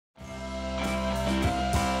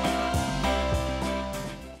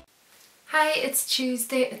Hi, it's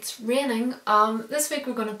Tuesday, it's raining. This week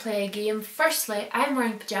we're going to play a game. Firstly, I'm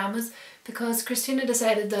wearing pyjamas because Christina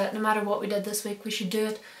decided that no matter what we did this week we should do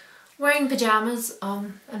it wearing pyjamas.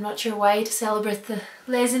 I'm not sure why, to celebrate the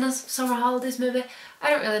laziness of summer holidays maybe.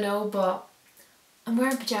 I don't really know, but I'm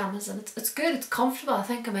wearing pyjamas and it's good, it's comfortable. I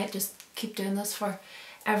think I might just keep doing this for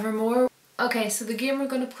evermore. Okay, so the game we're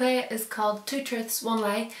going to play is called Two Truths, One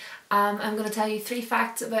Lie. I'm going to tell you 3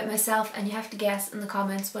 facts about myself and you have to guess in the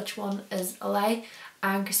comments which one is a lie.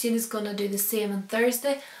 And Christina's going to do the same on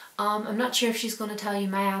Thursday. I'm not sure if she's going to tell you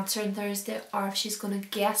my answer on Thursday or if she's going to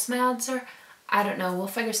guess my answer. I don't know, we'll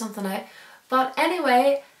figure something out. But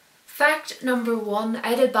anyway, fact number 1,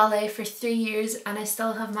 I did ballet for 3 years and I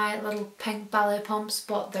still have my little pink ballet pumps,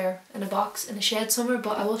 but they're in a box in a shed somewhere,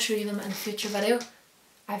 but I will show you them in a future video.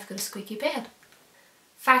 I've got a squeaky bed.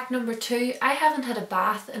 Fact number 2, I haven't had a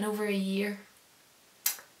bath in over a year.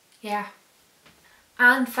 Yeah.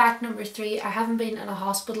 And fact number 3, I haven't been in a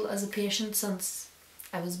hospital as a patient since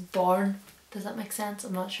I was born. Does that make sense?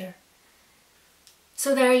 I'm not sure.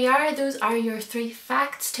 So there you are, those are your 3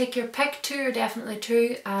 facts. Take your pick. 2 are definitely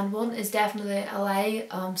true and 1 is definitely a lie.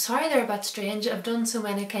 Sorry they're a bit strange. I've done so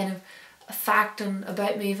many kind of fact and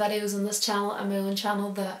about me videos on this channel and my own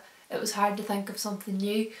channel that it was hard to think of something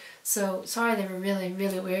new. So sorry they were really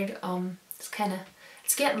weird. It's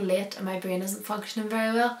getting late and my brain isn't functioning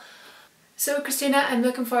very well. So Christina, I'm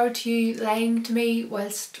looking forward to you lying to me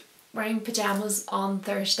whilst wearing pyjamas on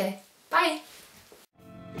Thursday. Bye!